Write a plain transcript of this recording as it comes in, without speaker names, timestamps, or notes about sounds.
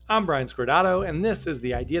I'm Brian Scordato, and this is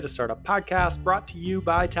the Idea to Startup podcast brought to you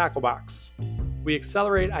by Tacklebox. We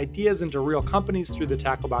accelerate ideas into real companies through the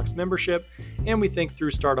Tacklebox membership, and we think through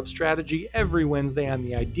startup strategy every Wednesday on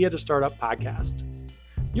the Idea to Startup podcast.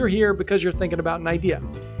 You're here because you're thinking about an idea,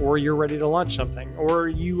 or you're ready to launch something, or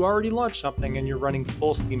you already launched something and you're running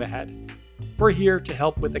full steam ahead. We're here to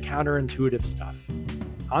help with the counterintuitive stuff.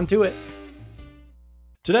 On to it.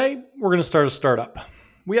 Today, we're going to start a startup.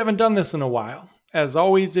 We haven't done this in a while. As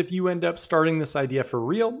always, if you end up starting this idea for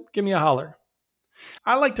real, give me a holler.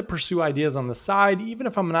 I like to pursue ideas on the side, even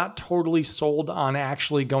if I'm not totally sold on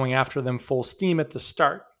actually going after them full steam at the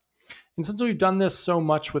start. And since we've done this so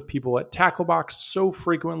much with people at Tacklebox so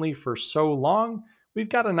frequently for so long, we've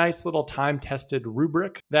got a nice little time-tested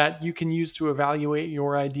rubric that you can use to evaluate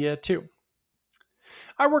your idea too.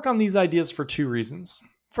 I work on these ideas for two reasons.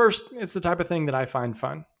 First, it's the type of thing that I find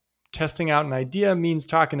fun. Testing out an idea means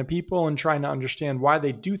talking to people and trying to understand why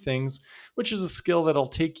they do things, which is a skill that'll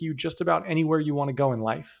take you just about anywhere you want to go in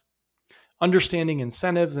life. Understanding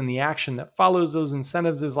incentives and the action that follows those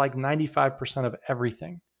incentives is like 95% of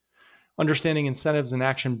everything. Understanding incentives and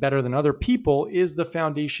action better than other people is the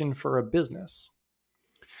foundation for a business.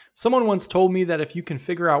 Someone once told me that if you can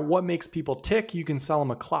figure out what makes people tick, you can sell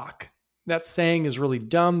them a clock. That saying is really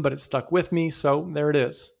dumb, but it stuck with me, so there it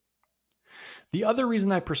is. The other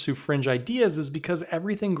reason I pursue fringe ideas is because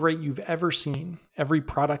everything great you've ever seen, every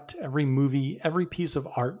product, every movie, every piece of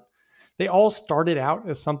art, they all started out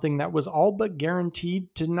as something that was all but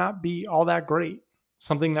guaranteed to not be all that great,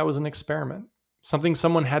 something that was an experiment, something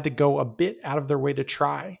someone had to go a bit out of their way to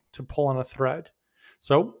try, to pull on a thread.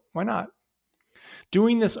 So why not?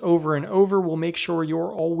 Doing this over and over will make sure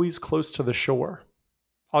you're always close to the shore.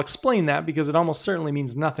 I'll explain that because it almost certainly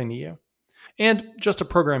means nothing to you. And just a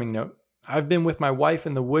programming note. I've been with my wife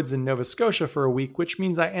in the woods in Nova Scotia for a week, which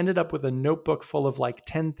means I ended up with a notebook full of like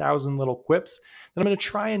 10,000 little quips that I'm going to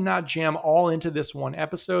try and not jam all into this one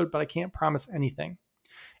episode, but I can't promise anything.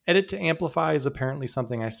 Edit to amplify is apparently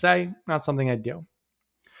something I say, not something I do.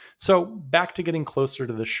 So back to getting closer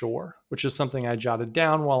to the shore, which is something I jotted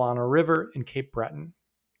down while on a river in Cape Breton.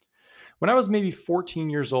 When I was maybe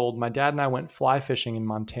 14 years old, my dad and I went fly fishing in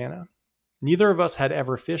Montana. Neither of us had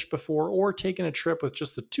ever fished before or taken a trip with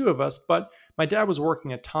just the two of us, but my dad was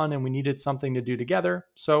working a ton and we needed something to do together,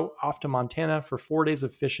 so off to Montana for 4 days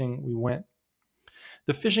of fishing we went.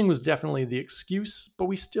 The fishing was definitely the excuse, but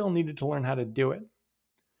we still needed to learn how to do it.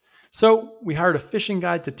 So we hired a fishing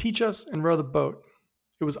guide to teach us and row the boat.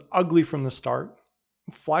 It was ugly from the start.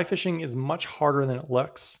 Fly fishing is much harder than it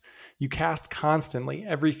looks. You cast constantly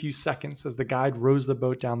every few seconds as the guide rows the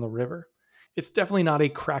boat down the river. It's definitely not a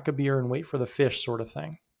crack a beer and wait for the fish sort of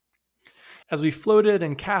thing. As we floated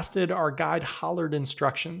and casted, our guide hollered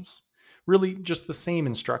instructions. Really just the same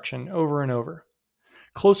instruction over and over.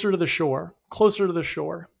 Closer to the shore, closer to the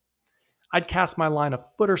shore. I'd cast my line a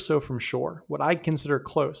foot or so from shore, what I'd consider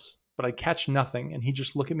close, but I'd catch nothing and he'd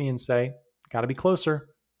just look at me and say, "Gotta be closer,"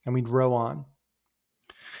 and we'd row on.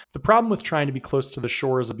 The problem with trying to be close to the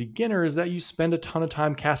shore as a beginner is that you spend a ton of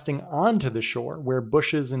time casting onto the shore where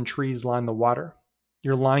bushes and trees line the water.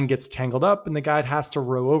 Your line gets tangled up and the guide has to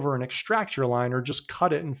row over and extract your line or just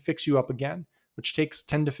cut it and fix you up again, which takes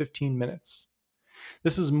 10 to 15 minutes.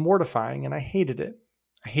 This is mortifying and I hated it.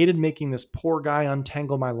 I hated making this poor guy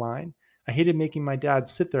untangle my line. I hated making my dad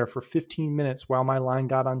sit there for 15 minutes while my line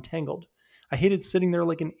got untangled. I hated sitting there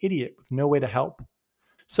like an idiot with no way to help.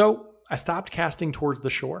 So I stopped casting towards the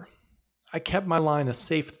shore. I kept my line a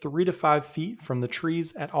safe 3 to 5 feet from the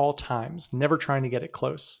trees at all times, never trying to get it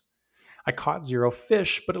close. I caught 0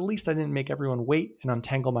 fish, but at least I didn't make everyone wait and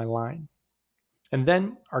untangle my line. And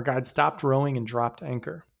then our guide stopped rowing and dropped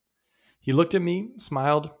anchor. He looked at me,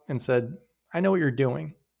 smiled, and said, "I know what you're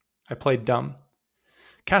doing." I played dumb.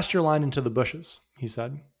 "Cast your line into the bushes," he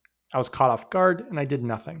said. I was caught off guard and I did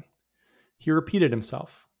nothing. He repeated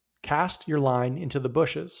himself. "Cast your line into the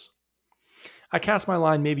bushes." I cast my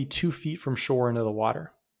line maybe 2 feet from shore into the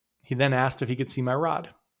water. He then asked if he could see my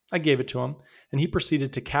rod. I gave it to him, and he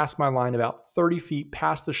proceeded to cast my line about 30 feet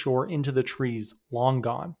past the shore into the trees, long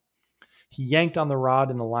gone. He yanked on the rod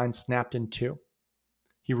and the line snapped in two.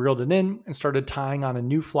 He reeled it in and started tying on a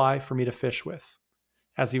new fly for me to fish with.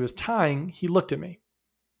 As he was tying, he looked at me.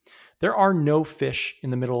 "There are no fish in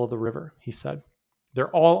the middle of the river," he said.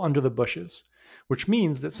 "They're all under the bushes. Which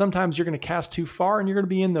means that sometimes you're going to cast too far and you're going to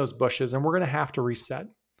be in those bushes and we're going to have to reset.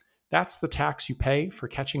 That's the tax you pay for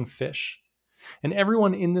catching fish. And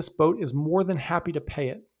everyone in this boat is more than happy to pay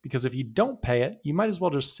it, because if you don't pay it, you might as well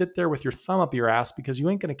just sit there with your thumb up your ass because you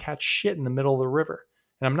ain't going to catch shit in the middle of the river.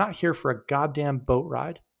 And I'm not here for a goddamn boat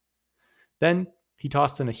ride." Then He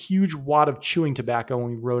tossed in a huge wad of chewing tobacco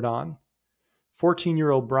and we rode on.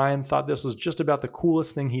 14-year-old Brian thought this was just about the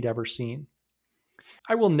coolest thing he'd ever seen.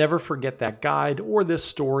 I will never forget that guide or this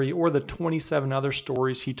story or the 27 other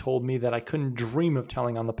stories he told me that I couldn't dream of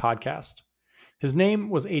telling on the podcast. His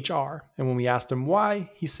name was HR, and when we asked him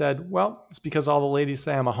why, he said, well, it's because all the ladies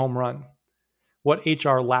say I'm a home run. What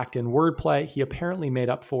HR lacked in wordplay, he apparently made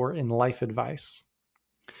up for in life advice.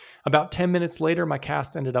 About 10 minutes later, my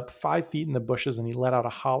cast ended up 5 feet in the bushes and he let out a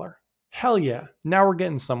holler. Hell yeah, now we're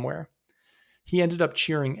getting somewhere. He ended up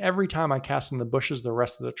cheering every time I cast in the bushes the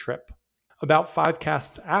rest of the trip. About 5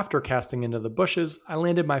 casts after casting into the bushes, I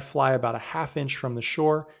landed my fly about a half inch from the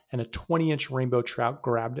shore and a 20-inch rainbow trout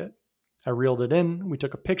grabbed it. I reeled it in, we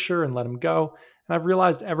took a picture and let him go, and I've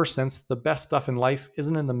realized ever since that the best stuff in life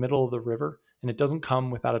isn't in the middle of the river and it doesn't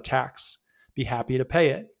come without a tax. Be happy to pay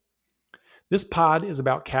it. This pod is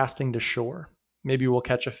about casting to shore. Maybe we'll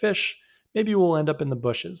catch a fish, maybe we'll end up in the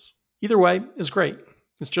bushes. Either way is great.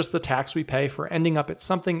 It's just the tax we pay for ending up at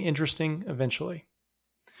something interesting eventually.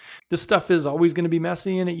 This stuff is always going to be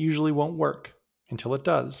messy and it usually won't work until it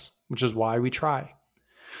does, which is why we try.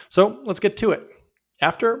 So let's get to it.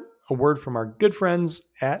 After, a word from our good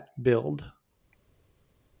friends at Build.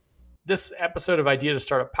 This episode of Idea to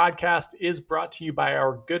Start a Podcast is brought to you by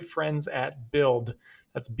our good friends at Build.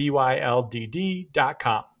 That's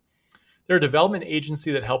BYLDD.com. They're a development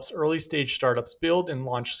agency that helps early stage startups build and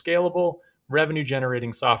launch scalable, revenue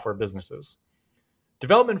generating software businesses.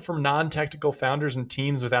 Development from non-technical founders and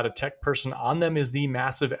teams without a tech person on them is the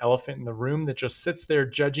massive elephant in the room that just sits there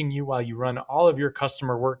judging you while you run all of your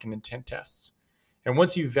customer work and intent tests. And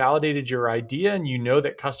once you've validated your idea and you know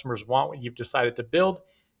that customers want what you've decided to build,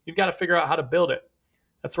 you've got to figure out how to build it.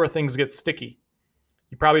 That's where things get sticky.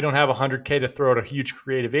 You probably don't have $100K to throw at a huge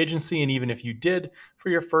creative agency, and even if you did, for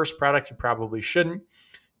your first product, you probably shouldn't.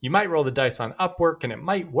 You might roll the dice on Upwork and it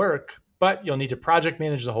might work, but you'll need to project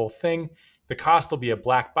manage the whole thing. The cost will be a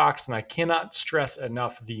black box, and I cannot stress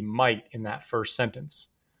enough the might in that first sentence.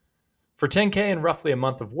 For $10K and roughly a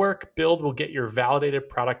month of work, Build will get your validated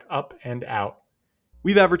product up and out.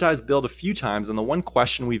 We've advertised Build a few times, and the one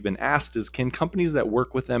question we've been asked is, can companies that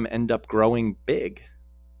work with them end up growing big?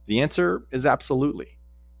 The answer is absolutely.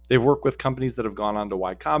 They've worked with companies that have gone on to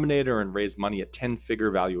Y Combinator and raised money at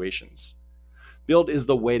 10-figure valuations. Build is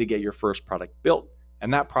the way to get your first product built,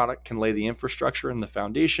 and that product can lay the infrastructure and the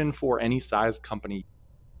foundation for any size company.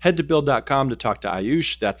 Head to build.com to talk to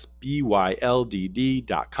Ayush, that's BYLDD.com,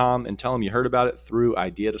 and tell him you heard about it through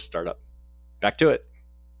Idea to Startup. Back to it.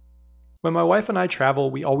 When my wife and I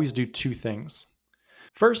travel, we always do 2 things.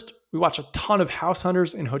 First, we watch a ton of House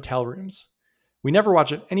Hunters in hotel rooms. We never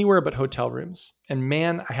watch it anywhere but hotel rooms. And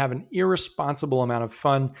man, I have an irresponsible amount of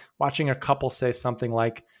fun watching a couple say something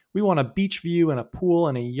like, we want a beach view and a pool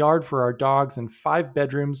and a yard for our dogs and 5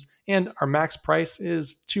 bedrooms, and our max price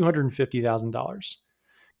is $250,000.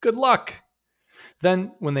 Good luck!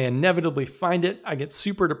 Then, when they inevitably find it, I get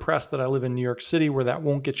super depressed that I live in New York City where that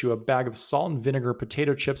won't get you a bag of salt and vinegar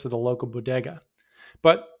potato chips at a local bodega.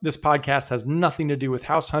 But this podcast has nothing to do with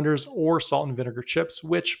House Hunters or salt and vinegar chips,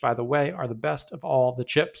 which, by the way, are the best of all the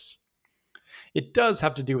chips. It does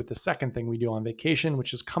have to do with the second thing we do on vacation,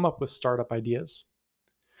 which is come up with startup ideas.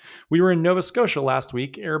 We were in Nova Scotia last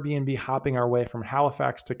week, Airbnb hopping our way from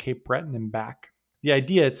Halifax to Cape Breton and back. The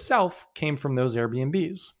idea itself came from those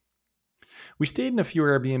Airbnbs. We stayed in a few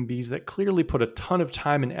Airbnbs that clearly put a ton of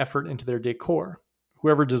time and effort into their decor.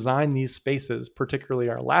 Whoever designed these spaces, particularly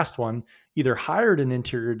our last one, either hired an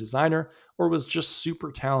interior designer or was just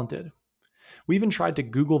super talented. We even tried to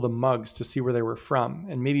Google the mugs to see where they were from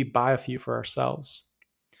and maybe buy a few for ourselves.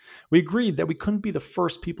 We agreed that we couldn't be the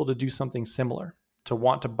first people to do something similar, to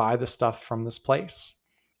want to buy the stuff from this place.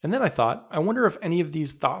 And then I thought, I wonder if any of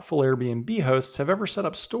these thoughtful Airbnb hosts have ever set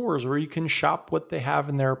up stores where you can shop what they have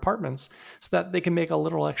in their apartments so that they can make a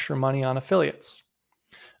little extra money on affiliates.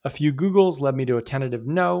 A few Googles led me to a tentative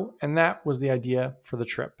no, and that was the idea for the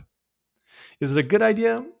trip. Is it a good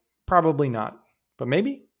idea? Probably not. But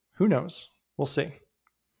maybe? Who knows? We'll see.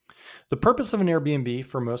 The purpose of an Airbnb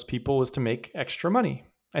for most people is to make extra money,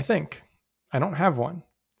 I think. I don't have one.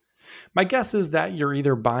 My guess is that you're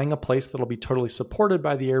either buying a place that'll be totally supported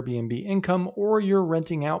by the Airbnb income, or you're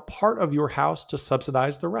renting out part of your house to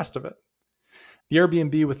subsidize the rest of it. The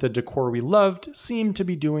Airbnb with the decor we loved seemed to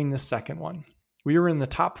be doing the second one. We were in the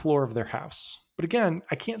top floor of their house. But again,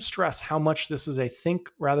 I can't stress how much this is a think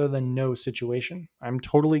rather than know situation. I'm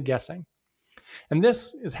totally guessing. And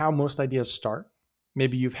this is how most ideas start.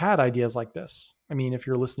 Maybe you've had ideas like this. I mean, if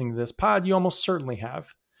you're listening to this pod, you almost certainly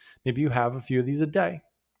have. Maybe you have a few of these a day.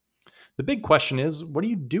 The big question is, what do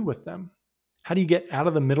you do with them? How do you get out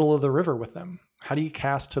of the middle of the river with them? How do you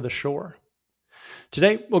cast to the shore?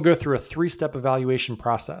 Today, we'll go through a 3-step evaluation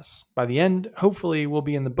process. By the end, hopefully, we'll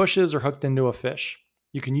be in the bushes or hooked into a fish.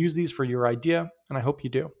 You can use these for your idea, and I hope you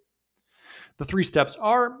do. The 3 steps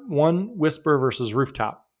are: 1, whisper versus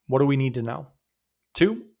rooftop. What do we need to know?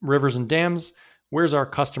 2, rivers and dams. Where's our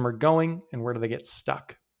customer going and where do they get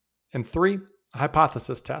stuck? And 3, a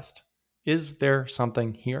hypothesis test. Is there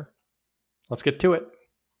something here? Let's get to it.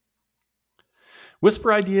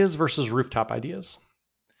 Whisper ideas versus rooftop ideas.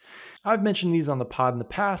 I've mentioned these on the pod in the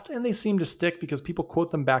past, and they seem to stick because people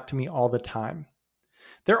quote them back to me all the time.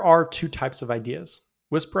 There are 2 types of ideas: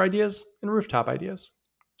 whisper ideas and rooftop ideas.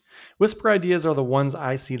 Whisper ideas are the ones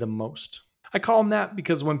I see the most. I call them that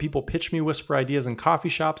because when people pitch me whisper ideas in coffee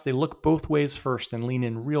shops, they look both ways first and lean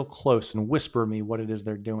in real close and whisper me what it is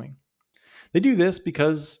they're doing. They do this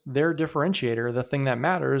because their differentiator, the thing that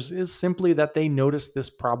matters, is simply that they noticed this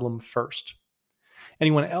problem first.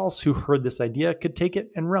 Anyone else who heard this idea could take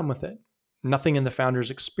it and run with it. Nothing in the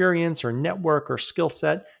founder's experience or network or skill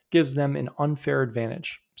set gives them an unfair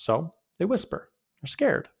advantage. So they whisper. They're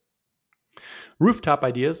scared. Rooftop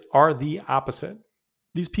ideas are the opposite.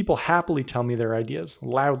 These people happily tell me their ideas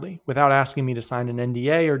loudly without asking me to sign an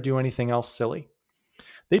NDA or do anything else silly.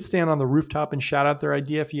 They'd stand on the rooftop and shout out their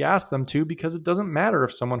idea if you asked them to, because it doesn't matter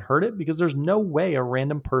if someone heard it, because there's no way a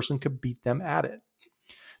random person could beat them at it.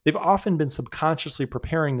 They've often been subconsciously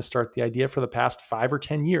preparing to start the idea for the past 5 or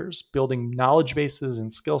 10 years, building knowledge bases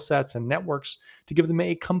and skill sets and networks to give them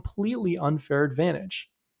a completely unfair advantage.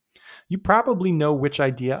 You probably know which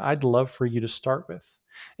idea I'd love for you to start with,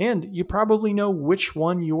 and you probably know which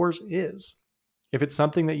one yours is. If it's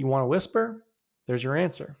something that you want to whisper, there's your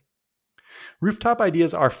answer. Rooftop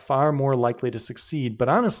ideas are far more likely to succeed, but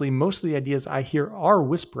honestly, most of the ideas I hear are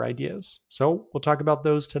whisper ideas, so we'll talk about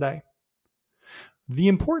those today. The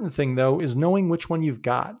important thing, though, is knowing which one you've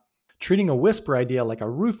got. Treating a whisper idea like a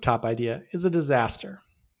rooftop idea is a disaster.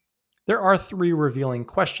 There are 3 revealing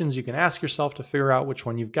questions you can ask yourself to figure out which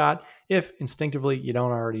one you've got if instinctively you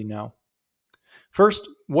don't already know. First,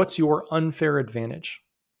 what's your unfair advantage?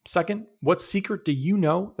 Second, what secret do you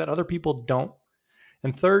know that other people don't?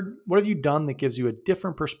 And third, what have you done that gives you a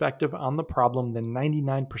different perspective on the problem than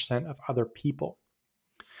 99% of other people?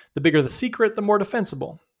 The bigger the secret, the more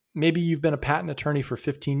defensible. Maybe you've been a patent attorney for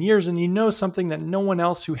 15 years and you know something that no one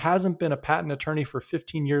else who hasn't been a patent attorney for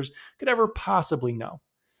 15 years could ever possibly know.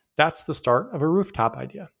 That's the start of a rooftop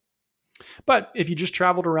idea. But if you just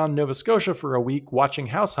traveled around Nova Scotia for a week watching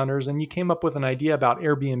house hunters and you came up with an idea about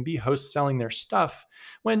Airbnb hosts selling their stuff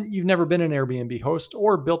when you've never been an Airbnb host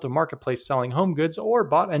or built a marketplace selling home goods or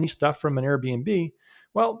bought any stuff from an Airbnb,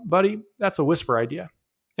 well, buddy, that's a whisper idea.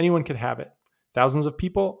 Anyone could have it. Thousands of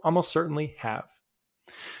people almost certainly have.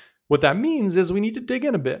 What that means is we need to dig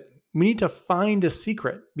in a bit. We need to find a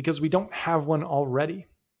secret because we don't have one already.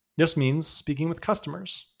 This means speaking with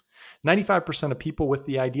customers. 95% of people with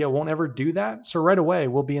the idea won't ever do that, so right away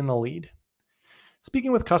we'll be in the lead.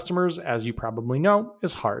 Speaking with customers, as you probably know,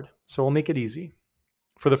 is hard, so we'll make it easy.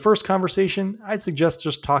 For the first conversation, I'd suggest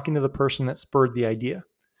just talking to the person that spurred the idea.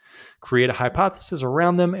 Create a hypothesis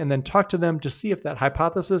around them and then talk to them to see if that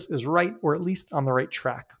hypothesis is right or at least on the right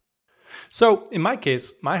track. So in my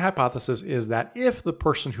case, my hypothesis is that if the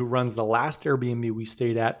person who runs the last Airbnb we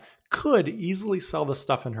stayed at could easily sell the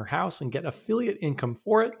stuff in her house and get affiliate income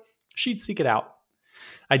for it, she'd seek it out.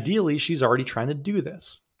 Ideally, she's already trying to do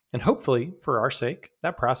this. And hopefully, for our sake,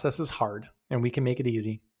 that process is hard and we can make it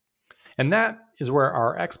easy. And that is where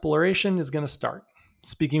our exploration is going to start.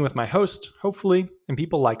 Speaking with my host, hopefully, and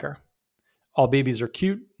people like her. All babies are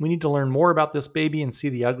cute. We need to learn more about this baby and see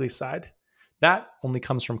the ugly side. That only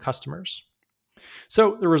comes from customers.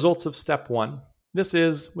 So the results of step 1. This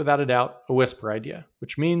is, without a doubt, a whisper idea,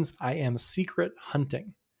 which means I am secret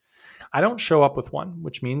hunting. I don't show up with one,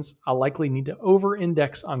 which means I'll likely need to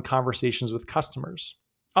over-index on conversations with customers.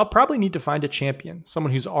 I'll probably need to find a champion,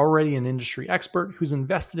 someone who's already an industry expert, who's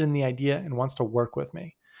invested in the idea and wants to work with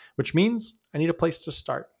me, which means I need a place to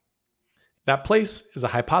start. That place is a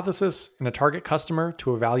hypothesis and a target customer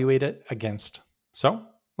to evaluate it against. So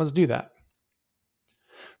let's do that.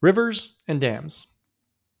 Rivers and dams.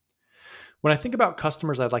 When I think about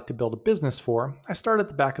customers I'd like to build a business for, I start at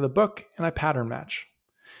the back of the book and I pattern match.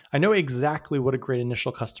 I know exactly what a great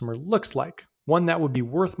initial customer looks like, one that would be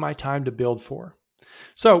worth my time to build for.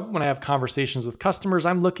 So when I have conversations with customers,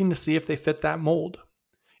 I'm looking to see if they fit that mold.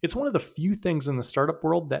 It's one of the few things in the startup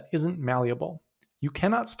world that isn't malleable. You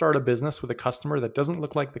cannot start a business with a customer that doesn't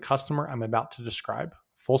look like the customer I'm about to describe.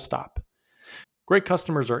 Full stop. Great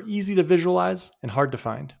customers are easy to visualize and hard to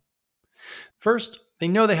find. First, They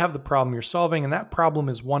know they have the problem you're solving, and that problem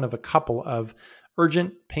is one of a couple of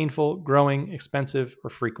urgent, painful, growing, expensive, or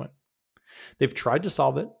frequent. They've tried to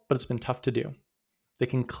solve it, but it's been tough to do. They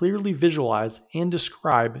can clearly visualize and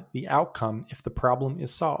describe the outcome if the problem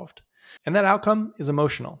is solved. And that outcome is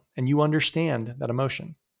emotional, and you understand that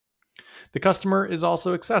emotion. The customer is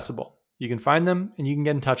also accessible. You can find them and you can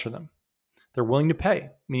get in touch with them. They're willing to pay,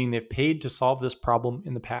 meaning they've paid to solve this problem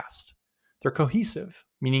in the past. They're cohesive,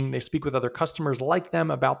 meaning they speak with other customers like them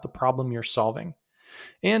about the problem you're solving.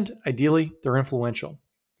 And ideally, they're influential,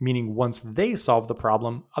 meaning once they solve the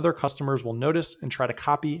problem, other customers will notice and try to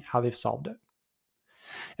copy how they've solved it.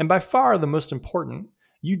 And by far the most important,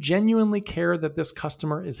 you genuinely care that this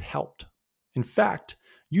customer is helped. In fact,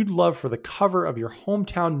 you'd love for the cover of your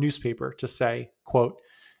hometown newspaper to say, quote,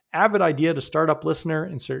 "Avid idea to startup listener,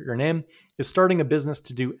 insert your name, is starting a business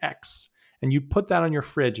to do X." And you'd put that on your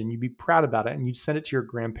fridge and you'd be proud about it and you'd send it to your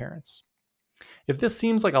grandparents. If this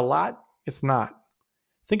seems like a lot, it's not.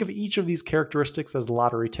 Think of each of these characteristics as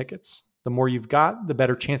lottery tickets. The more you've got, the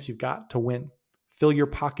better chance you've got to win. Fill your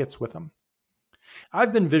pockets with them.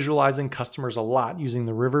 I've been visualizing customers a lot using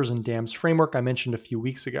the rivers and dams framework I mentioned a few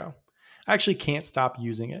weeks ago. I actually can't stop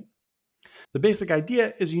using it. The basic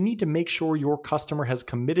idea is you need to make sure your customer has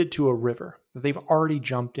committed to a river, that they've already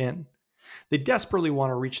jumped in. They desperately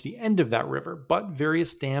want to reach the end of that river, but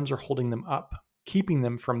various dams are holding them up, keeping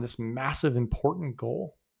them from this massive, important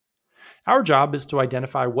goal. Our job is to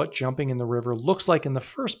identify what jumping in the river looks like in the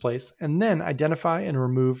first place, and then identify and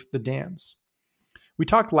remove the dams. We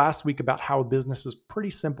talked last week about how a business is pretty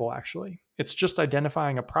simple, actually. It's just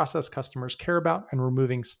identifying a process customers care about and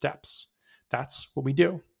removing steps. That's what we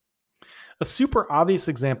do. A super obvious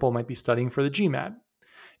example might be studying for the GMAT.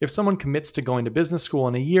 If someone commits to going to business school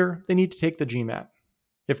in a year, they need to take the GMAT.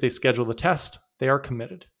 If they schedule the test, they are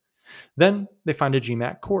committed. Then they find a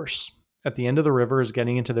GMAT course. At the end of the river is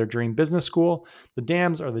getting into their dream business school. The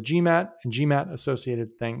dams are the GMAT and GMAT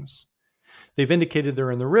associated things. They've indicated they're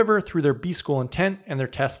in the river through their B-School intent and their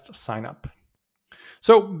test sign up.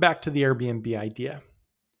 So back to the Airbnb idea.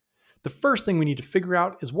 The first thing we need to figure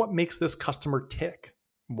out is what makes this customer tick.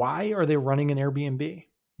 Why are they running an Airbnb?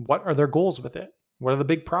 What are their goals with it? What are the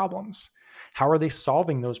big problems? How are they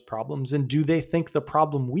solving those problems? And do they think the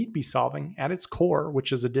problem we'd be solving at its core,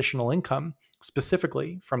 which is additional income,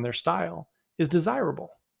 specifically from their style, is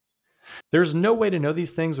desirable? There's no way to know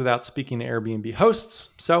these things without speaking to Airbnb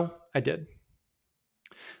hosts, so I did.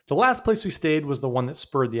 The last place we stayed was the one that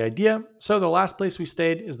spurred the idea, so the last place we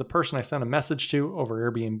stayed is the person I sent a message to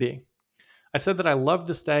over Airbnb. I said that I loved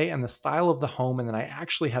the stay and the style of the home, and that I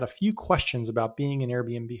actually had a few questions about being an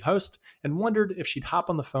Airbnb host and wondered if she'd hop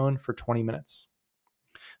on the phone for 20 minutes.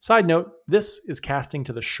 Side note, this is casting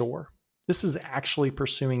to the shore. This is actually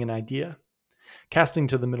pursuing an idea. Casting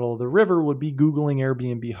to the middle of the river would be Googling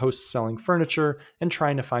Airbnb hosts selling furniture and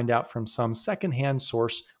trying to find out from some secondhand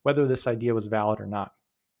source whether this idea was valid or not.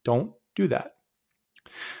 Don't do that.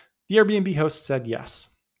 The Airbnb host said yes.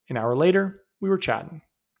 An hour later, we were chatting.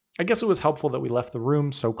 I guess it was helpful that we left the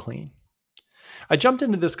room so clean. I jumped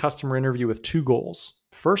into this customer interview with two goals.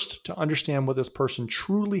 First, to understand what this person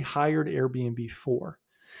truly hired Airbnb for.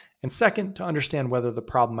 And second, to understand whether the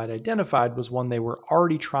problem I'd identified was one they were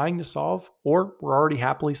already trying to solve or were already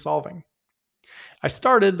happily solving. I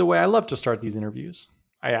started the way I love to start these interviews.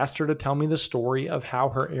 I asked her to tell me the story of how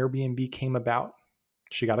her Airbnb came about.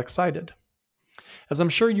 She got excited. As I'm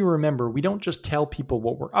sure you remember, we don't just tell people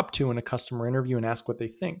what we're up to in a customer interview and ask what they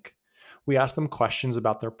think. We ask them questions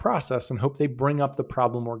about their process and hope they bring up the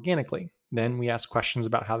problem organically. Then we ask questions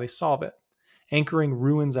about how they solve it. Anchoring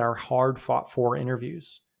ruins our hard-fought-for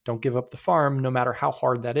interviews. Don't give up the farm, no matter how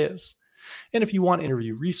hard that is. And if you want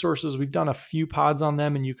interview resources, we've done a few pods on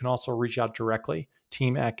them, and you can also reach out directly,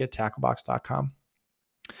 team@gettacklebox.com.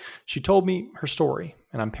 She told me her story,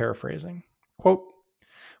 and I'm paraphrasing. Quote,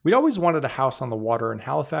 "We'd always wanted a house on the water in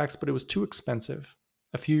Halifax, but it was too expensive.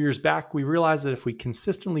 A few years back, we realized that if we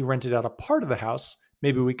consistently rented out a part of the house,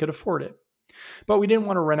 maybe we could afford it. But we didn't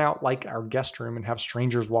want to rent out like our guest room and have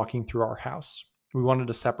strangers walking through our house. We wanted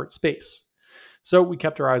a separate space. So we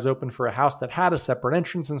kept our eyes open for a house that had a separate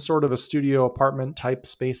entrance and sort of a studio apartment type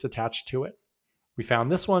space attached to it. We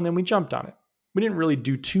found this one and we jumped on it. We didn't really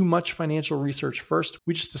do too much financial research first.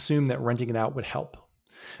 We just assumed that renting it out would help.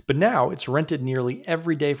 But now it's rented nearly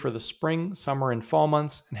every day for the spring, summer, and fall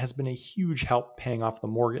months and has been a huge help paying off the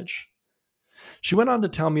mortgage." She went on to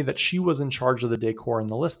tell me that she was in charge of the decor and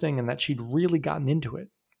the listing and that she'd really gotten into it.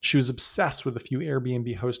 She was obsessed with a few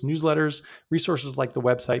Airbnb host newsletters, resources like the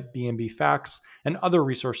website B&B Facts, and other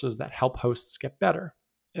resources that help hosts get better.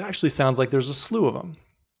 It actually sounds like there's a slew of them.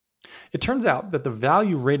 It turns out that the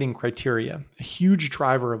value rating criteria, a huge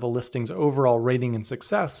driver of a listing's overall rating and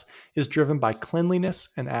success, is driven by cleanliness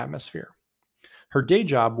and atmosphere. Her day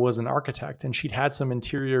job was an architect, and she'd had some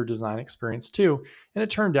interior design experience too, and it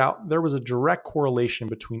turned out there was a direct correlation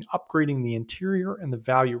between upgrading the interior and the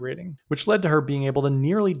value rating, which led to her being able to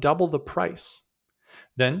nearly double the price.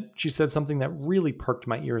 Then she said something that really perked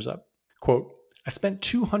my ears up. Quote, I spent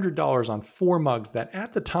 $200 on 4 mugs that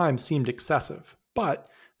at the time seemed excessive, but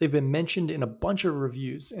they've been mentioned in a bunch of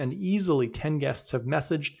reviews, and easily 10 guests have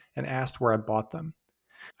messaged and asked where I bought them.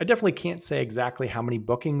 I definitely can't say exactly how many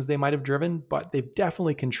bookings they might have driven, but they've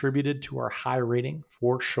definitely contributed to our high rating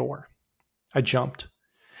for sure. I jumped.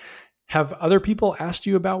 Have other people asked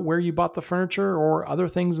you about where you bought the furniture or other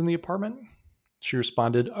things in the apartment? She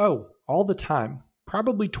responded, oh, all the time.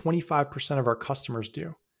 Probably 25% of our customers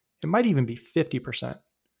do. It might even be 50%.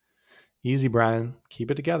 Easy, Brian.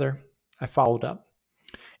 Keep it together. I followed up.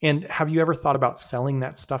 And have you ever thought about selling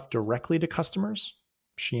that stuff directly to customers?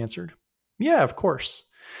 She answered, yeah, of course.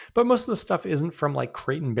 But most of the stuff isn't from like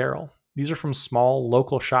Crate and Barrel. These are from small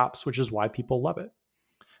local shops, which is why people love it.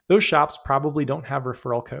 Those shops probably don't have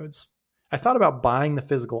referral codes. I thought about buying the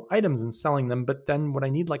physical items and selling them, but then would I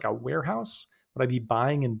need like a warehouse? Would I be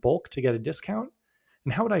buying in bulk to get a discount?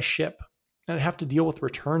 And how would I ship? And I'd have to deal with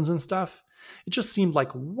returns and stuff. It just seemed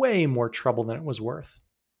like way more trouble than it was worth.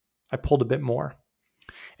 I pulled a bit more.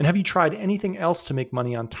 And have you tried anything else to make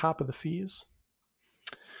money on top of the fees?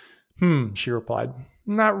 She replied,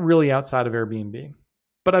 not really outside of Airbnb,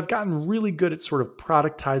 but I've gotten really good at sort of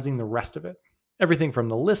productizing the rest of it. Everything from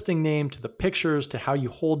the listing name to the pictures to how you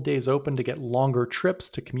hold days open to get longer trips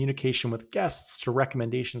to communication with guests to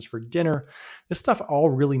recommendations for dinner. This stuff all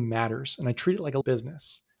really matters, and I treat it like a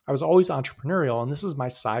business. I was always entrepreneurial, and this is my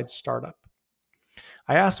side startup.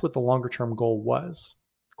 I asked what the longer term goal was.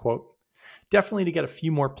 Quote, definitely to get a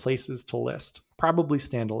few more places to list, probably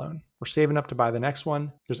standalone. We're saving up to buy the next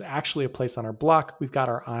one. There's actually a place on our block we've got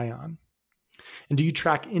our eye on. And do you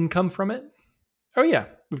track income from it? Oh yeah,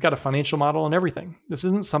 we've got a financial model and everything. This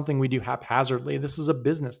isn't something we do haphazardly. This is a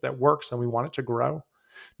business that works and we want it to grow.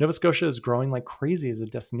 Nova Scotia is growing like crazy as a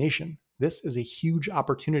destination. This is a huge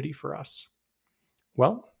opportunity for us.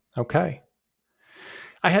 Well, okay.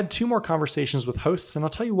 I had 2 more conversations with hosts, and I'll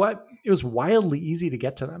tell you what, it was wildly easy to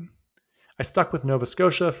get to them. I stuck with Nova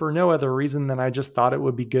Scotia for no other reason than I just thought it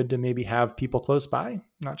would be good to maybe have people close by.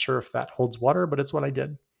 Not sure if that holds water, but it's what I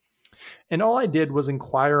did. And all I did was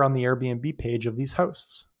inquire on the Airbnb page of these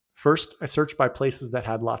hosts. First, I searched by places that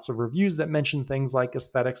had lots of reviews that mentioned things like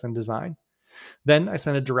aesthetics and design. Then I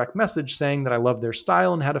sent a direct message saying that I loved their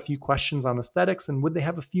style and had a few questions on aesthetics and would they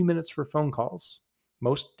have a few minutes for phone calls.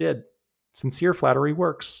 Most did. Sincere flattery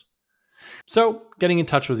works. So getting in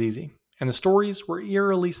touch was easy, and the stories were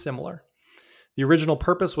eerily similar. The original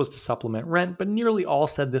purpose was to supplement rent, but nearly all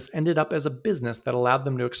said this ended up as a business that allowed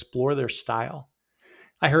them to explore their style.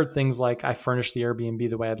 I heard things like, I furnished the Airbnb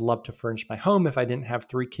the way I'd love to furnish my home if I didn't have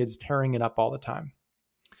 3 kids tearing it up all the time.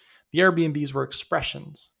 The Airbnbs were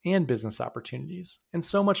expressions and business opportunities, and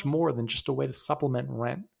so much more than just a way to supplement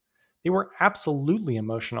rent. They were absolutely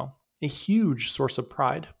emotional, a huge source of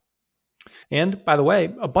pride. And, by the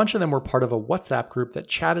way, a bunch of them were part of a WhatsApp group that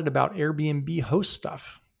chatted about Airbnb host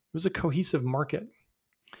stuff. It was a cohesive market.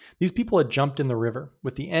 These people had jumped in the river,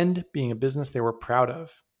 with the end being a business they were proud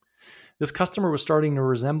of. This customer was starting to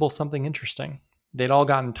resemble something interesting. They'd all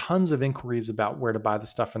gotten tons of inquiries about where to buy the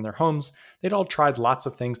stuff in their homes. They'd all tried lots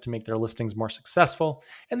of things to make their listings more successful,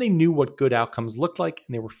 and they knew what good outcomes looked like,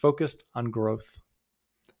 and they were focused on growth.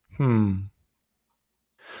 The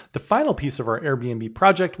final piece of our Airbnb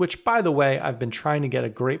project, which, by the way, I've been trying to get a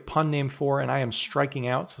great pun name for, and I am striking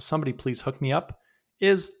out, so somebody please hook me up,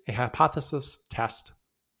 is a hypothesis test.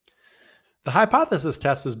 The hypothesis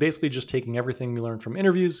test is basically just taking everything we learned from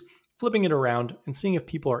interviews, flipping it around, and seeing if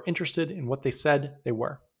people are interested in what they said they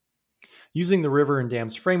were. Using the River and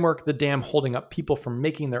Dams framework, the dam holding up people from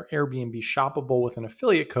making their Airbnb shoppable with an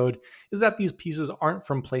affiliate code is that these pieces aren't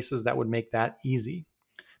from places that would make that easy.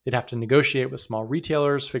 They'd have to negotiate with small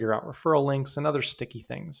retailers, figure out referral links, and other sticky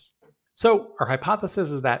things. So our hypothesis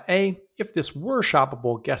is that A, if this were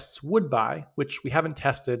shoppable, guests would buy, which we haven't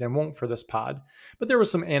tested and won't for this pod, but there was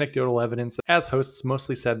some anecdotal evidence as hosts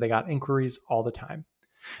mostly said they got inquiries all the time.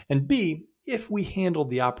 And B, if we handled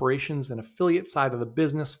the operations and affiliate side of the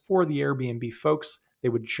business for the Airbnb folks, they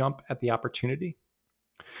would jump at the opportunity.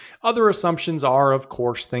 Other assumptions are, of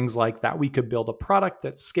course, things like that we could build a product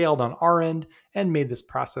that scaled on our end and made this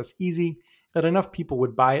process easy, that enough people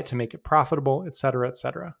would buy it to make it profitable, etc.,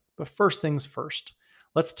 etc. But first things first,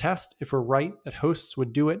 let's test if we're right that hosts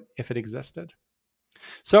would do it if it existed.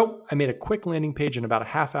 So I made a quick landing page in about a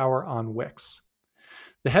half hour on Wix.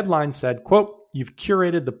 The headline said, quote, "You've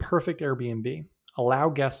curated the perfect Airbnb. Allow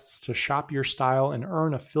guests to shop your style and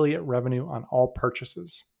earn affiliate revenue on all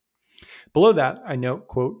purchases." Below that, I note,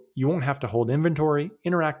 quote, "You won't have to hold inventory,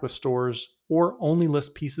 interact with stores, or only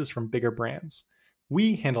list pieces from bigger brands.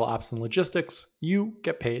 We handle ops and logistics. You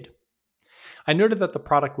get paid." I noted that the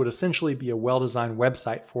product would essentially be a well-designed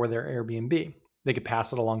website for their Airbnb. They could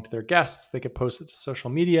pass it along to their guests, they could post it to social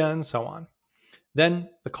media, and so on. Then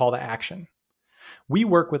the call to action. "We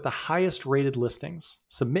work with the highest rated listings.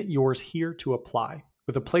 Submit yours here to apply,"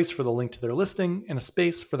 with a place for the link to their listing and a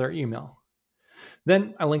space for their email.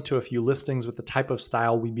 Then I linked to a few listings with the type of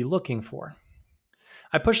style we'd be looking for.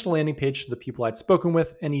 I pushed the landing page to the people I'd spoken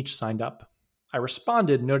with, and each signed up. I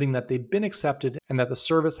responded noting that they'd been accepted and that the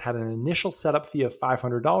service had an initial setup fee of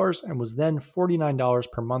 $500 and was then $49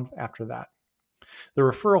 per month after that. The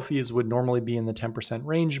referral fees would normally be in the 10%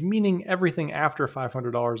 range, meaning everything after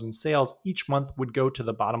 $500 in sales each month would go to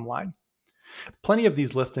the bottom line. Plenty of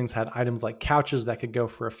these listings had items like couches that could go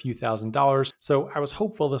for a few $1,000s, so I was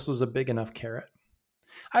hopeful this was a big enough carrot.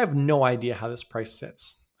 I have no idea how this price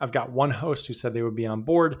sits. I've got one host who said they would be on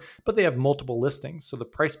board, but they have multiple listings, so the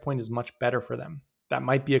price point is much better for them. That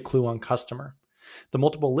might be a clue on customer. The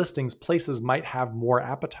multiple listings places might have more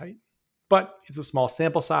appetite, but it's a small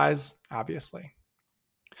sample size, obviously.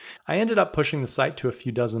 I ended up pushing the site to a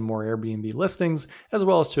few dozen more Airbnb listings, as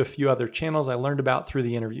well as to a few other channels I learned about through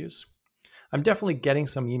the interviews. I'm definitely getting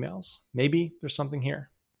some emails. Maybe there's something here.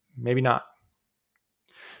 Maybe not.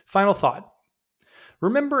 Final thought.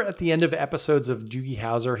 Remember at the end of episodes of Doogie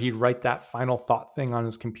Howser, he'd write that final thought thing on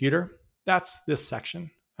his computer? That's this section.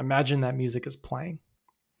 Imagine that music is playing.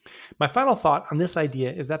 My final thought on this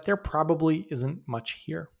idea is that there probably isn't much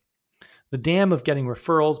here. The dam of getting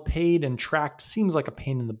referrals paid and tracked seems like a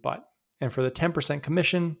pain in the butt. And for the 10%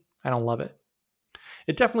 commission, I don't love it.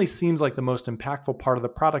 It definitely seems like the most impactful part of the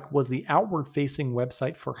product was the outward-facing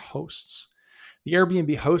website for hosts. The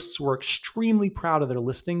Airbnb hosts were extremely proud of their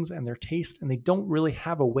listings and their taste, and they don't really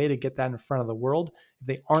have a way to get that in front of the world if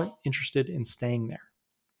they aren't interested in staying there.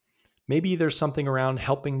 Maybe there's something around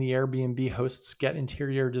helping the Airbnb hosts get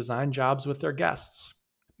interior design jobs with their guests.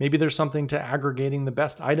 Maybe there's something to aggregating the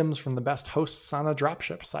best items from the best hosts on a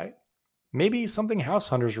dropship site. Maybe something House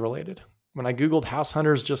Hunters related. When I Googled House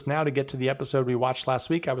Hunters just now to get to the episode we watched last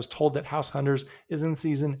week, I was told that House Hunters is in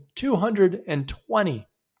season 220.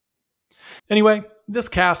 Anyway, this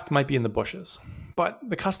cast might be in the bushes, but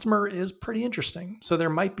the customer is pretty interesting, so there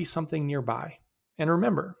might be something nearby. And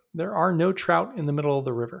remember, there are no trout in the middle of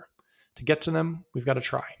the river. To get to them, we've got to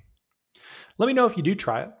try. Let me know if you do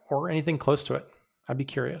try it or anything close to it. I'd be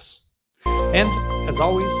curious. And as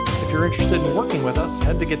always, if you're interested in working with us,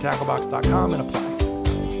 head to gettacklebox.com and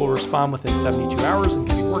apply. We'll respond within 72 hours and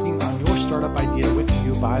can be working on your startup idea with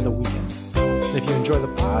you by the weekend. And if you enjoy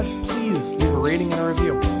the pod, please leave a rating and a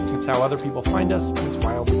review. It's how other people find us, and it's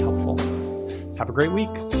wildly helpful. Have a great week.